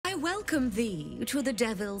welcome thee to the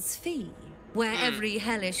Devil's Fee, where every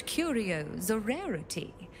hellish curio's a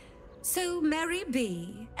rarity. So merry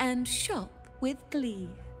be and shop with glee.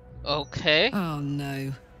 Okay. Oh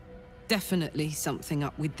no. Definitely something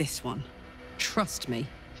up with this one. Trust me.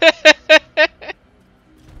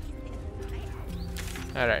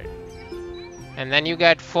 Alright. And then you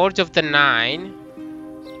get Forge of the Nine.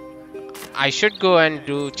 I should go and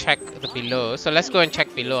check the below. So let's go and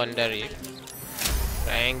check below under it.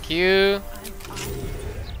 Thank you.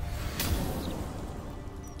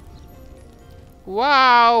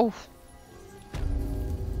 Wow.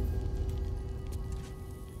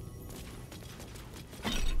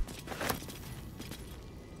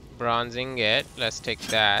 Bronze ingot. Let's take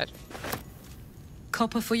that.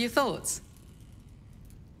 Copper for your thoughts.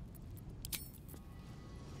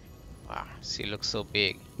 Wow, she looks so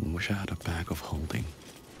big. Wish I had a bag of holding.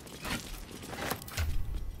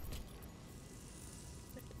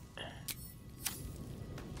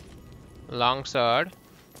 Longsword.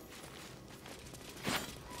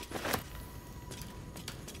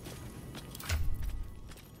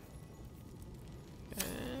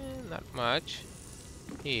 Not much.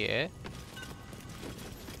 Here.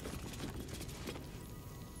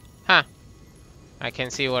 Huh. I can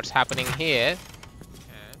see what's happening here.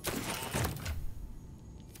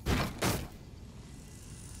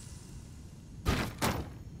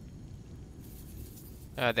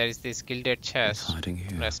 There is this gilded chest. Hiding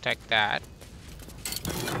here. Let's take that.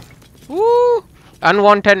 Woo!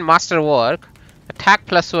 Unwanted masterwork. Attack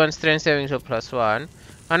 +1, strength saving throw +1.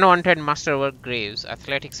 Unwanted masterwork graves.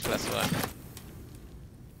 Athletics +1.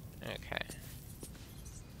 Okay.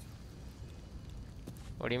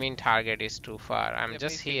 What do you mean target is too far? I'm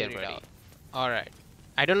just here, buddy. Alright.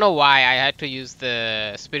 I don't know why I had to use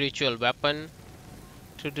the spiritual weapon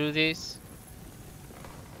to do this.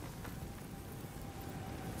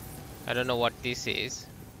 I don't know what this is.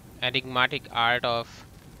 Enigmatic art of...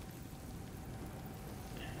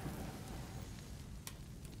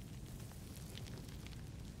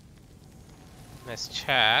 Let's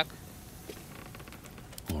check.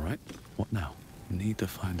 Alright, what now? Need to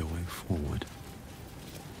find a way forward.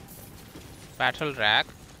 Battle rack.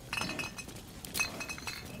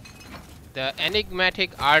 The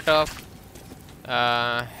enigmatic art of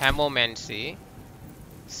Hamomancy.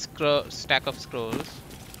 Stack of scrolls.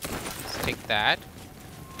 Take that.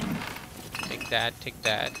 Take that, take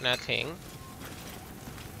that. Nothing.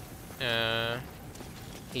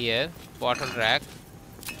 Here. Bottle rack.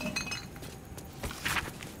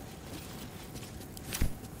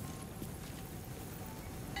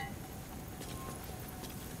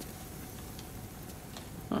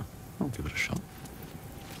 Huh, I'll give it a shot.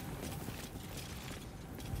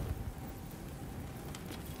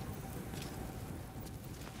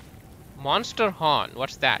 Monster horn.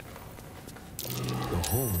 What's that?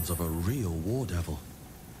 The horns of a real war devil.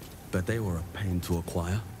 Bet they were a pain to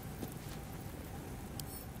acquire.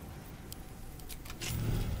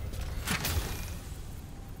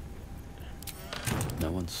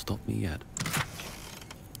 No one's stopped me yet.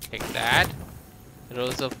 Take that.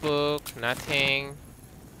 Rose of book. Nothing.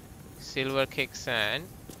 Silver kicksand.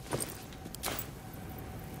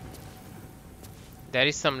 There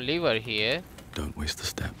is some lever here. Don't waste a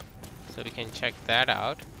step. So we can check that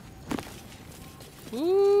out.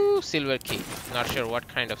 Ooh, silver key. Not sure what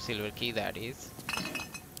kind of silver key that is.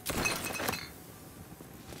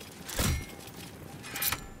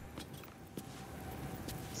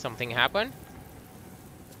 Something happened?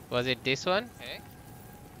 Was it this one? Okay.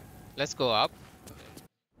 Let's go up.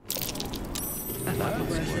 Something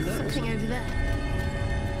over there.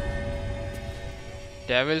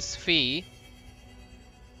 Devil's Fee.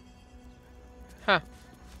 Huh.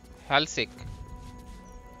 Halsick.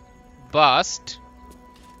 Bust.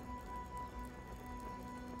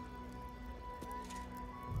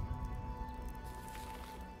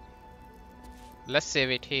 Let's save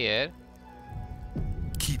it here.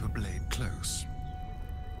 Keep a blade close.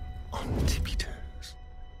 On tippy toes.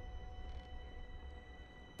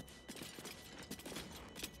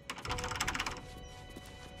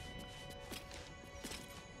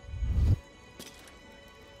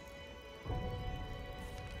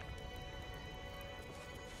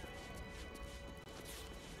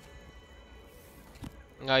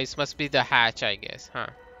 No, this must be the hatch, I guess, huh?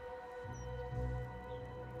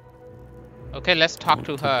 Okay, let's talk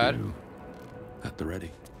to her. At the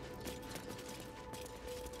ready.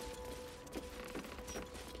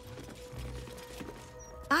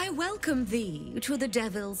 I welcome thee to the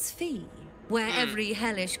Devil's Fee, where every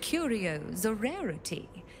hellish curio's a rarity.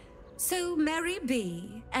 So merry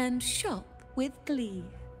be and shop with glee.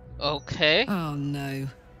 Okay. Oh no.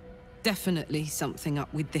 Definitely something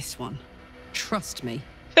up with this one. Trust me.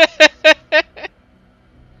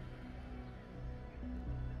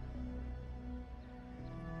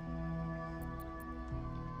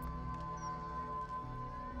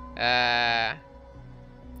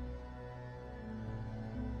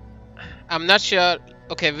 I'm not sure.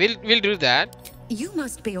 Okay, we'll do that. You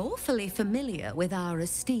must be awfully familiar with our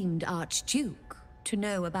esteemed Archduke to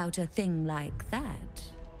know about a thing like that.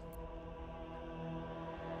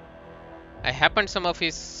 I happened some of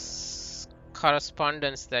his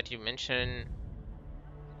correspondence that you mentioned.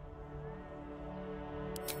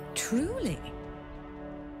 Truly?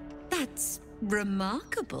 That's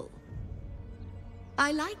remarkable.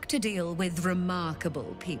 I like to deal with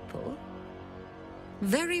remarkable people.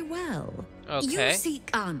 Very well. Okay. You seek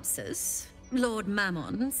answers. Lord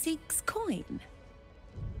Mammon seeks coin.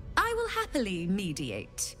 I will happily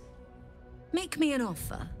mediate. Make me an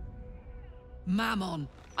offer. Mammon.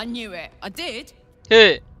 I knew it. I did.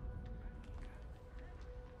 Hey.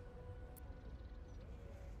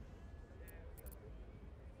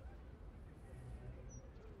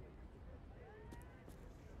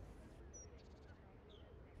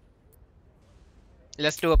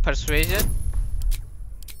 Let's do a persuasion.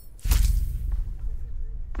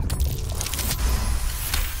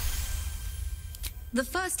 The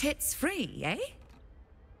first hit's free, eh?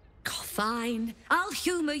 Oh, fine. I'll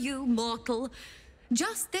humor you, mortal.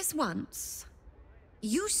 Just this once.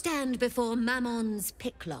 You stand before Mammon's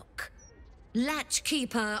picklock,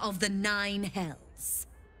 latchkeeper of the 9 hells.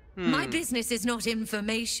 My business is not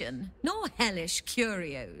information, nor hellish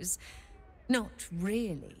curios. Not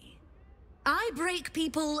really. I break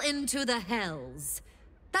people into the hells.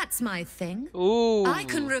 That's my thing. Ooh. I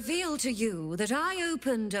can reveal to you that I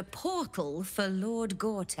opened a portal for Lord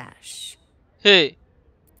Gortash. Hey.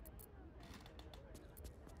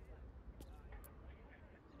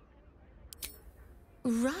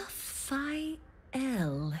 Raphael.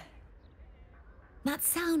 That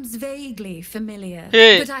sounds vaguely familiar,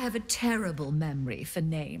 Hey. but I have a terrible memory for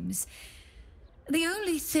names. The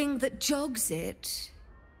only thing that jogs it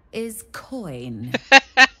is coin.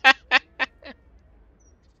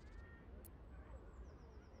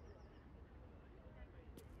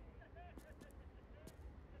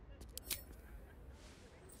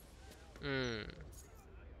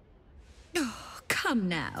 Oh, come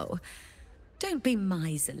now. Don't be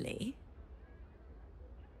miserly.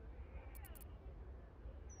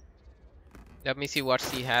 Let me see what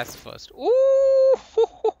she has first. Ooh!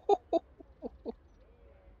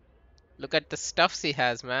 Look at the stuff she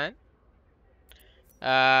has, man.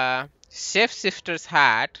 Shapeshifter's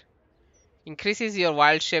hat increases your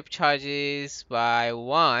wild shape charges by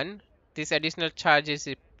 1. This additional charge is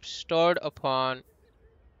stored upon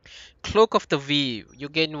Cloak of the Weave. You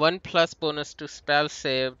gain 1+ bonus to spell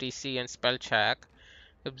save, DC, and spell check.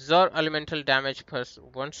 Absorb elemental damage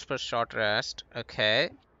once per short rest. Okay.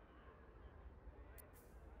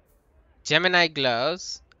 Gemini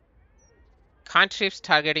gloves. Cantrips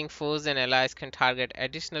targeting foes and allies can target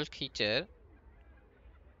additional creature.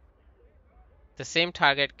 The same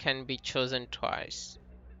target can be chosen twice.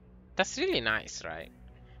 That's really nice, right?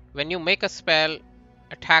 When you make a spell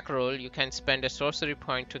attack roll, you can spend a sorcery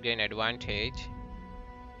point to gain advantage.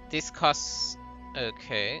 This costs...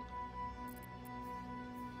 okay.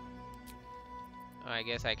 I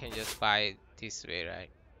guess I can just buy this way, right?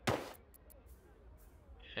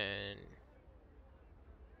 And...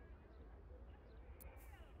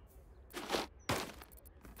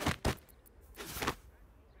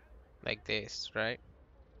 like this, right?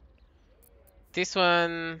 This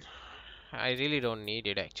one... I really don't need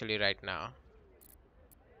it actually right now.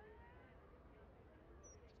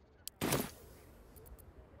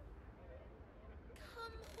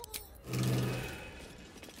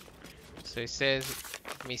 So it says,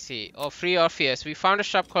 let me see. Oh, free Orpheus. We found a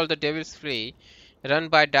shop called the Devil's Flea, run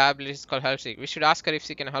by Diabolist called Helsing. We should ask her if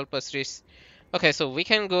she can help us reach. Okay, so we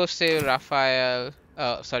can go save Raphael.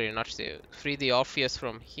 Sorry, not save. Free the Orpheus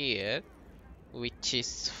from here, which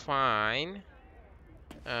is fine.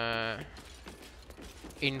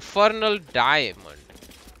 Infernal Diamond.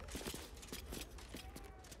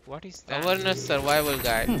 What is that? Awareness Survival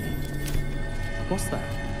Guide. What's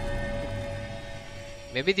that?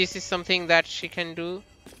 Maybe this is something that she can do.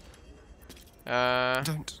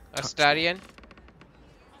 Don't Astarian.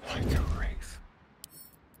 like a wraith.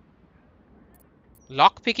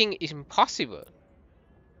 Lockpicking is impossible.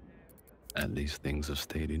 And these things have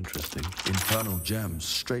stayed interesting. Infernal gems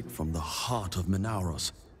straight from the heart of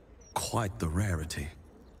Minauros. Quite the rarity.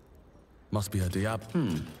 Must be a diab.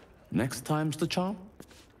 Next time's the charm?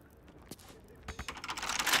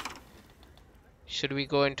 Should we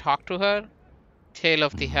go and talk to her? Tale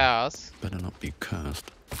of the house. Better not be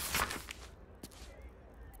cursed.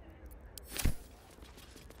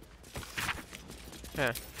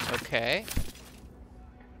 Huh. Okay.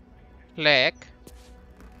 Lake.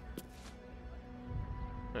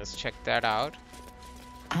 Let's check that out.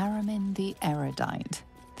 Aramin the Erudite,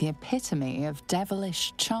 the epitome of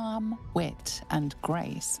devilish charm, wit, and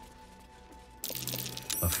grace.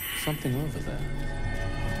 Something over there.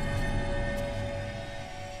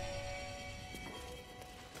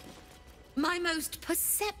 My most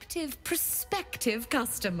perceptive, prospective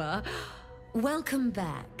customer. Welcome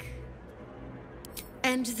back.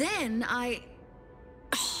 And then oh,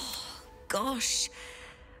 gosh.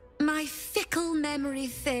 My fickle memory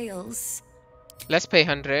fails. Let's pay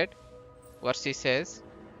 100. What she says.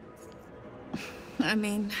 I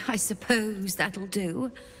mean, I suppose that'll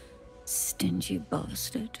do. Stingy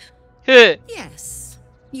bastard. Yes,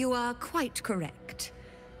 you are quite correct.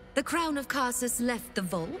 The Crown of Carsus left the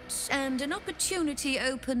vault, and an opportunity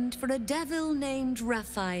opened for a devil named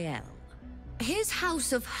Raphael. His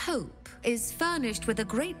House of Hope is furnished with a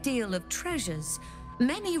great deal of treasures,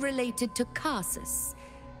 many related to Carsus.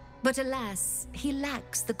 But alas, he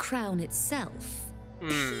lacks the crown itself.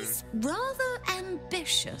 He's rather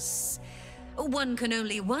ambitious. One can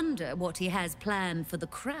only wonder what he has planned for the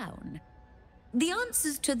crown. The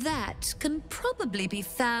answers to that can probably be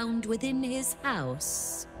found within his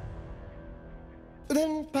house.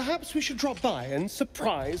 Then perhaps we should drop by and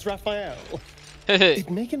surprise Raphael. It'd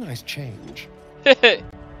make a nice change.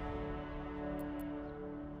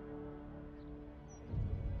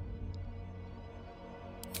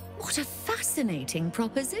 What a fascinating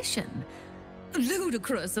proposition.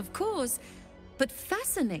 Ludicrous, of course, but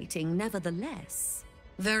fascinating nevertheless.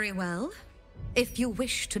 Very well. If you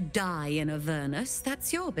wish to die in Avernus,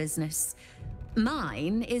 that's your business.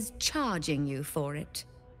 Mine is charging you for it.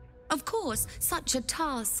 Of course, such a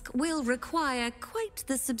task will require quite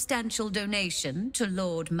the substantial donation to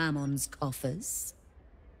Lord Mammon's coffers.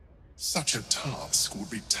 Such a task would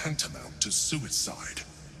be tantamount to suicide.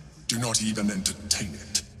 Do not even entertain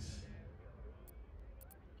it.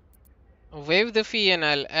 Waive the fee and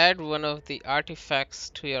I'll add one of the artifacts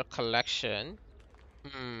to your collection.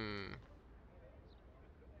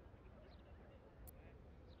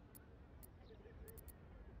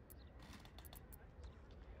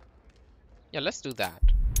 Yeah, let's do that.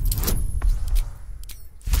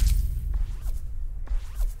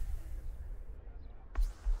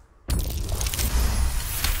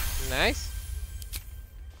 Nice.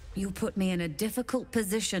 You put me in a difficult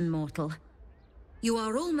position, mortal. You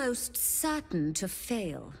are almost certain to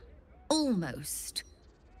fail. Almost.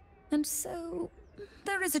 And so,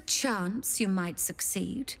 there is a chance you might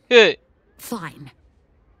succeed. Hey. Fine.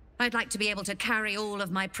 I'd like to be able to carry all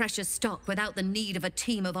of my precious stock without the need of a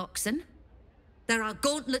team of oxen. There are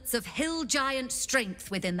gauntlets of hill giant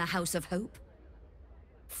strength within the House of Hope.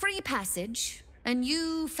 Free passage, and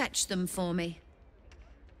you fetch them for me.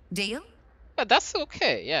 Deal? That's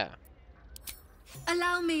okay, yeah.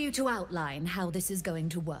 Allow me to outline how this is going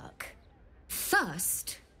to work.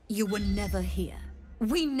 First, you were never here.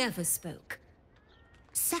 We never spoke.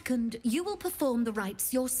 Second, you will perform the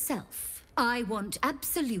rites yourself. I want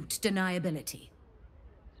absolute deniability.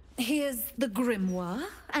 Here's the grimoire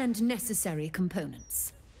and necessary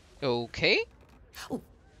components. Okay. Oh,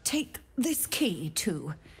 take this key,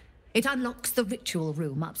 too. It unlocks the ritual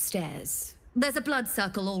room upstairs. There's a blood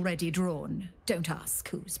circle already drawn. Don't ask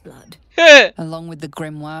whose blood. Along with the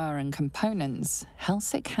grimoire and components,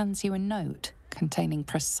 Helsik hands you a note containing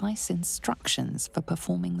precise instructions for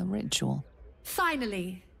performing the ritual.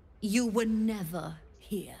 Finally, you were never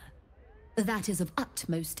here. That is of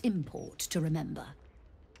utmost import to remember.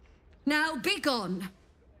 Now be gone!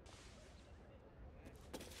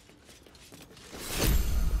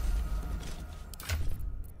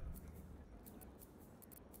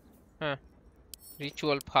 Huh.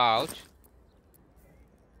 Ritual pouch.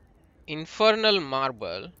 Infernal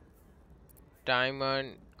marble.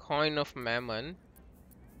 Diamond. Coin of Mammon.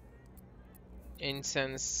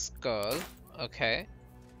 Incense skull. Okay.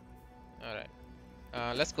 Alright.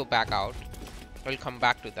 Let's go back out. We'll come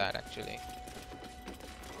back to that actually.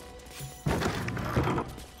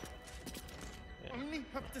 Only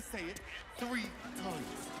have to say it 3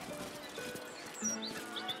 times.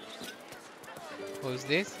 Who's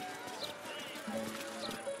this?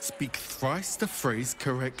 Speak thrice the phrase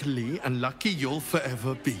correctly, and lucky you'll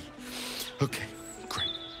forever be. Okay, great.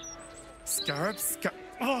 Scarab,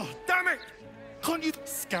 oh, damn it! Can't you?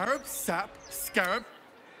 Scarab, sap, scarab.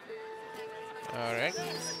 Alright.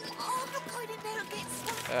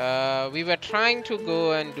 We were trying to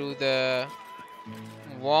go and do the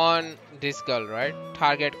warn this girl, right?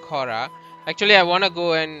 Target Cora. Actually, I want to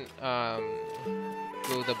go and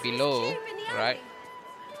go the below, right?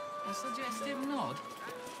 A suggestive nod.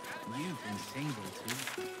 You've been single too.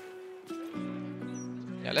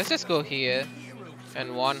 Yeah, let's just go here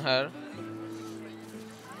and warn her. You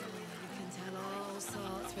can tell all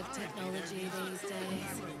sorts with technology these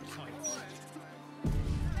days.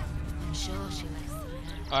 I'm sure she likes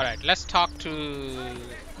them. Alright, let's talk to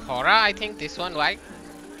Cora, I think this one, right?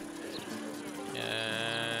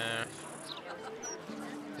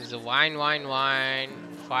 There's a wine,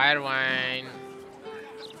 fire wine,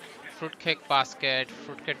 fruitcake basket,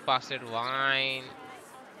 wine.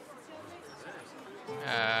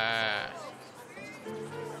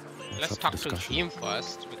 Let's talk to him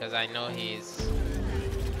first, because I know he's...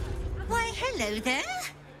 Why, hello there.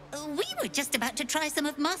 We were just about to try some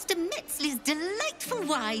of Master Metzley's delightful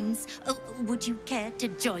wines. Would you care to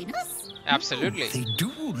join us? Absolutely. They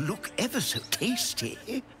do look ever so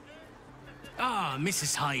tasty. Ah,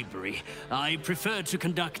 Mrs. Highberry, I prefer to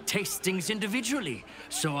conduct tastings individually,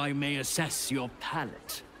 so I may assess your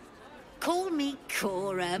palate. Call me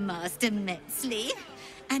Cora, Master Metzley.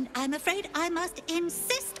 And I'm afraid I must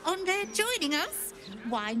insist on their joining us.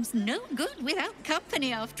 Wine's no good without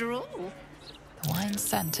company, after all. The wine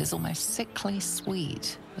scent is almost sickly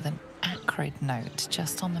sweet, with an acrid note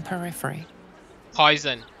just on the periphery.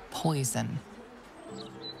 Poison. Poison.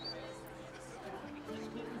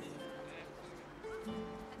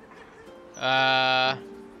 Yeah.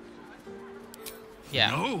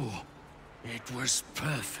 No, it was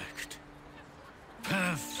perfect.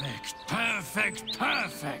 Perfect.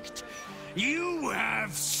 You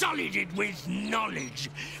have sullied it with knowledge,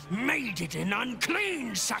 made it an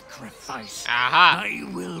unclean sacrifice. Aha. I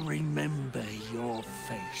will remember your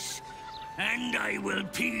face, and I will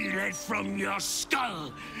peel it from your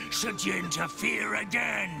skull should you interfere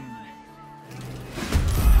again.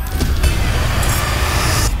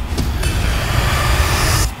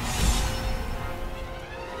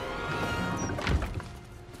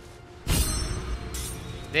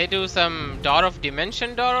 They do some door of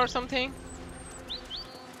dimension door or something?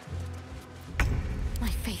 My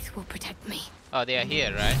faith will protect me. Oh, they are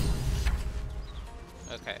here, right?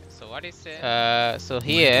 Okay, so what is it? So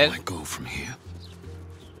here... Where do I go from here?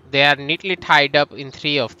 They are neatly tied up in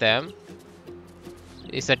 3 of them.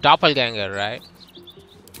 It's a doppelganger, right?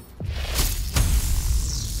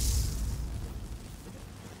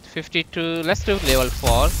 $52. Let's do level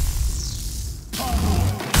 4.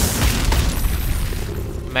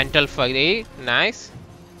 Mental fugly, nice.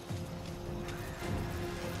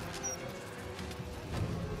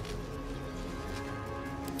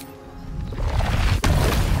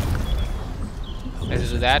 Let's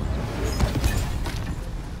do that.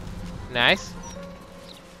 Nice.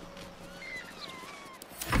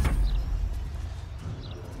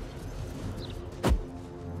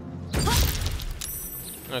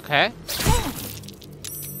 Okay.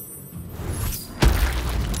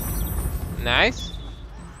 Nice.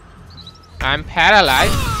 I'm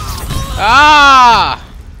paralyzed. Ah!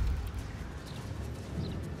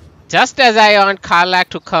 Just as I want Karlach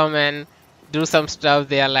to come and do some stuff,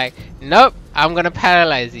 they are like, nope, I'm gonna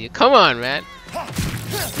paralyze you. Come on, man.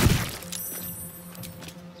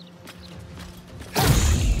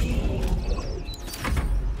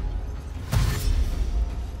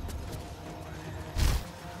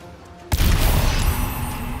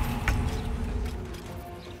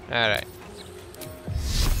 Alright.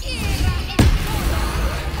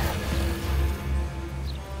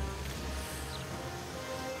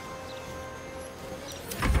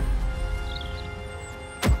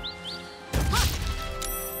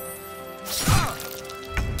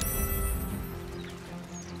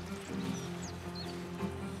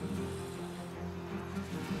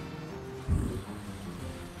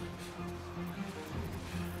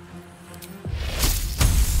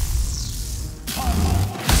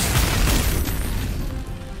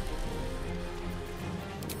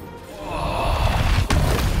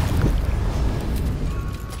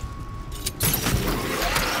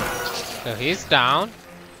 So he's down.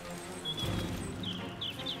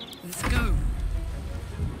 Let's go.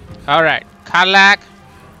 Alright, Karlach.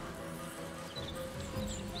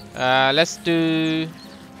 Let's do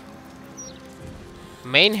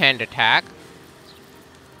main hand attack.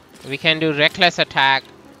 We can do reckless attack.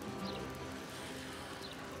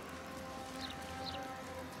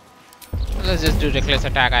 Let's just do reckless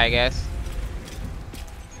attack, I guess.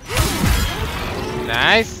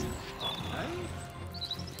 Nice.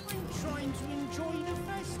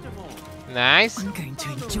 Nice. I'm going to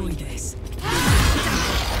enjoy this.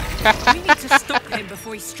 We need to stop him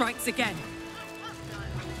before he strikes again.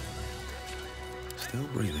 Still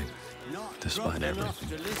breathing, despite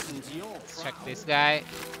everything. Let's check this guy.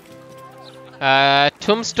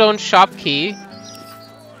 Tombstone shop key.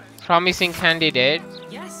 Promising candidate.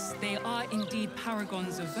 Yes, they are indeed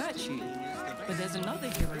paragons of virtue. But there's another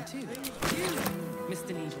hero too. You,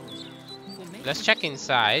 Mr. Needle. Let's check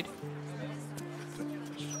inside.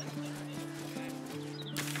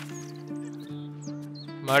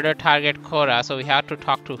 Murder target Cora, so we have to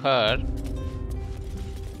talk to her.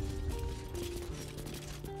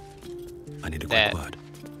 I need a quick There. word.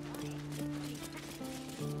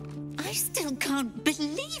 I still can't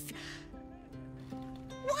believe.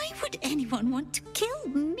 Why would anyone want to kill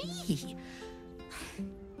me?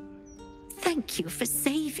 Thank you for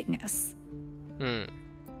saving us.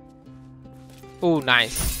 Ooh,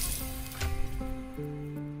 nice.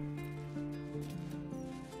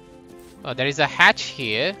 Oh, there is a hatch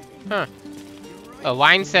here. Huh. A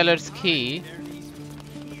wine cellar's key.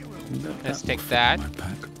 Let's take that.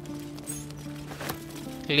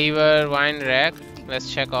 Cleaver, wine rack.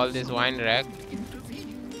 Let's check all this wine rack.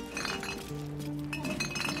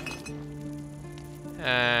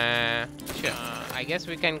 Sure. I guess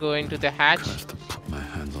we can go into the hatch. Put my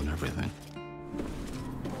hands on everything.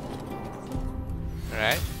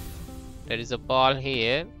 Right. There is a ball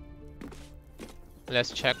here.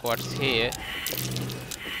 Let's check what's here.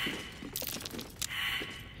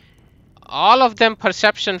 All of them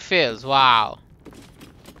perception fails. Wow.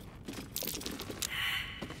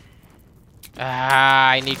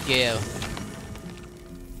 I need Gale.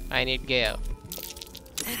 I need Gale.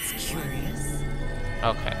 That's curious.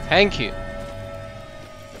 Okay, thank you.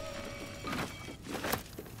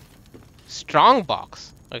 Strong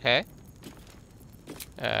box. Okay.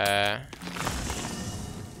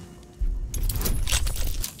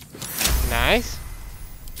 Nice.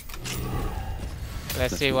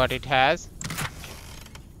 Let's see what it has.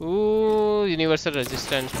 Ooh, universal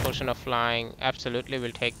resistance, potion of flying. Absolutely,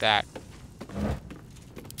 we'll take that.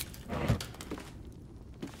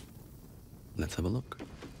 Let's have a look.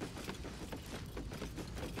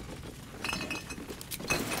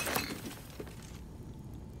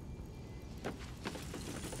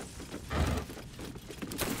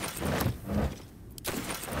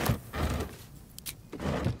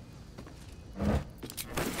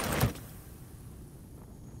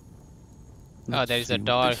 Oh, there is a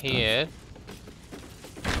door here.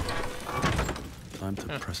 Time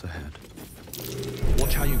to press ahead.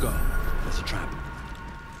 Watch how you go. There's a trap.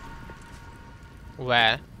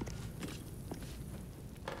 Where?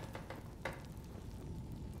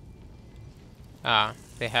 Ah,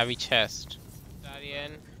 the heavy chest.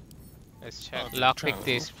 Guardian. Let's check. Lockpick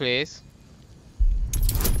this, please.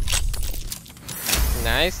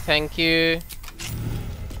 Nice, thank you.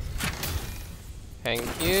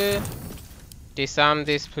 Thank you. Disarm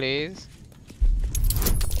this, please.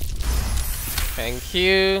 Thank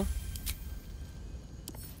you.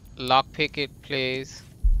 Lockpick it, please.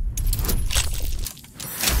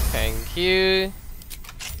 Thank you.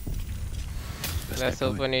 Let's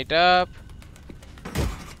open it up.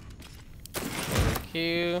 Thank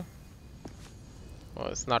you. Well,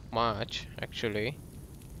 it's not much, actually.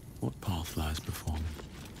 What path lies before me?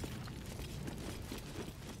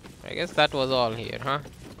 I guess that was all here, huh?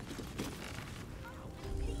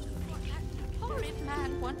 Horrid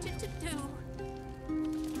man wanted to do.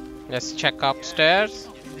 Let's check upstairs.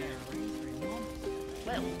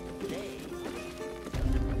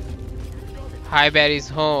 Highberrys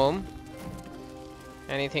Home.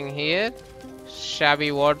 Anything here?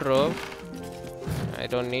 Shabby wardrobe. I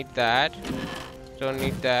don't need that. Don't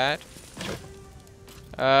need that.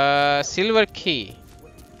 Silver key.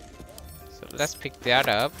 So let's pick that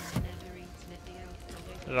up.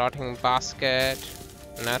 Rotting basket.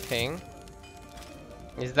 Nothing.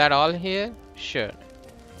 Is that all here? Sure.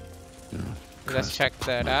 Yeah, let's check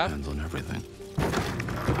that out. Hands on everything.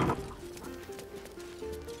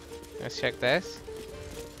 Let's check this.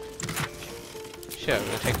 Sure,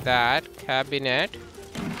 we'll take that. Cabinet.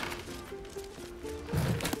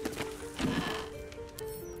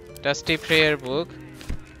 Dusty prayer book.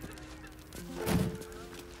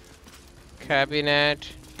 Cabinet.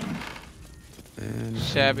 And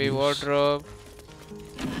Shabby wardrobe.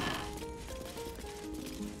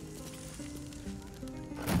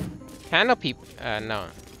 Canopy. No.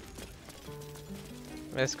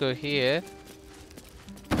 Let's go here.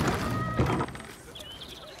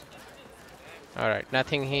 Alright,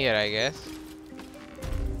 nothing here, I guess.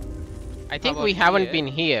 I think we haven't been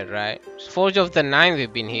here, right? Forge of the Nine,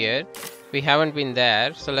 we've been here. We haven't been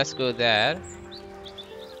there, so let's go there.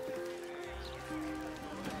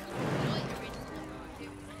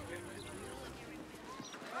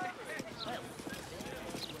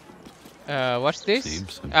 What's this?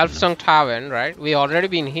 Seems simple Elfsong Tavern, right? We already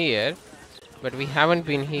been here, but we haven't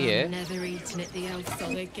been here. I'm never eating at the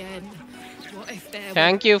Elfsong again. What if there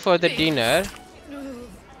Thank you for the dinner.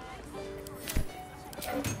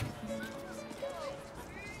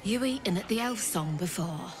 You eaten at the Elfsong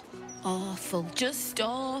before? Awful, just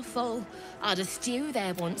awful. I had a stew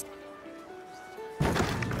there once.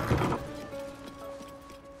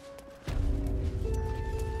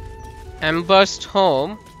 Ambrust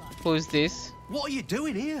Home. Who's this? What are you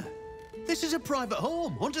doing here? This is a private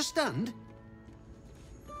home, understand?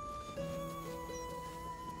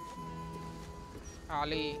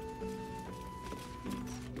 Ali.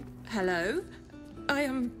 Hello? I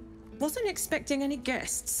wasn't expecting any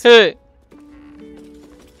guests. Hey.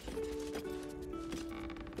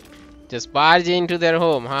 Just barge into their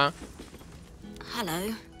home, huh?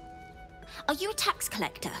 Hello. Are you a tax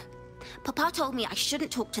collector? Papa told me I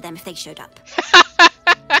shouldn't talk to them if they showed up.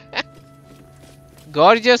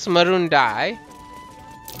 Gorgeous maroon dye.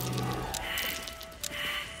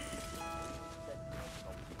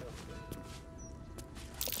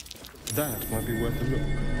 That might be worth a look.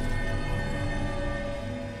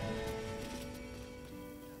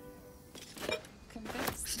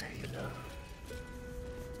 Stay low.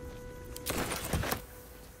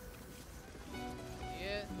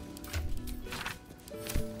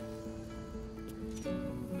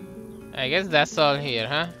 I guess that's all here,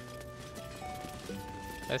 huh?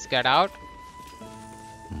 Let's get out.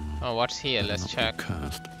 Oh, what's here? Let's check.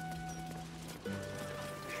 Cursed.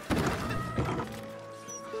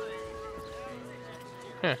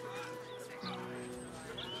 Huh.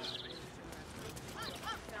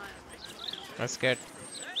 Let's get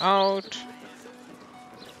out.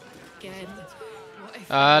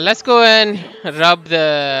 Let's go and rub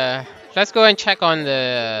the... Let's go and check on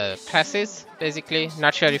the presses, basically.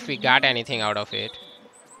 Not sure if we got anything out of it.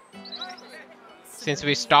 Since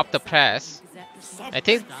we stopped the press. I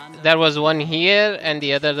think there was one here and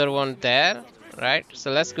the other one there, right?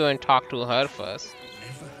 So let's go and talk to her first.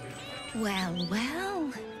 Well,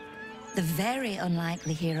 well. The very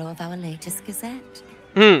unlikely hero of our latest gazette.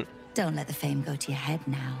 Don't let the fame go to your head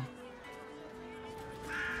now.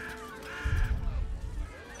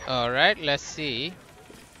 Alright, let's see.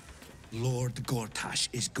 Lord Gortash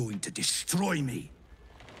is going to destroy me.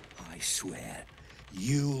 I swear,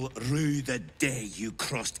 you'll rue the day you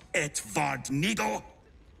crossed Etvard Needle.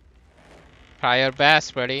 Prior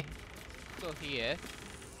bass, buddy. Go here.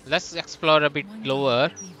 Let's explore a bit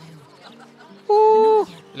lower. Ooh.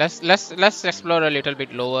 Let's explore a little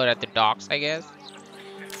bit lower at the docks, I guess.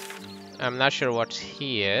 I'm not sure what's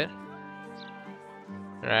here.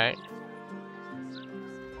 Right.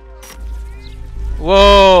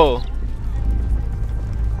 Whoa!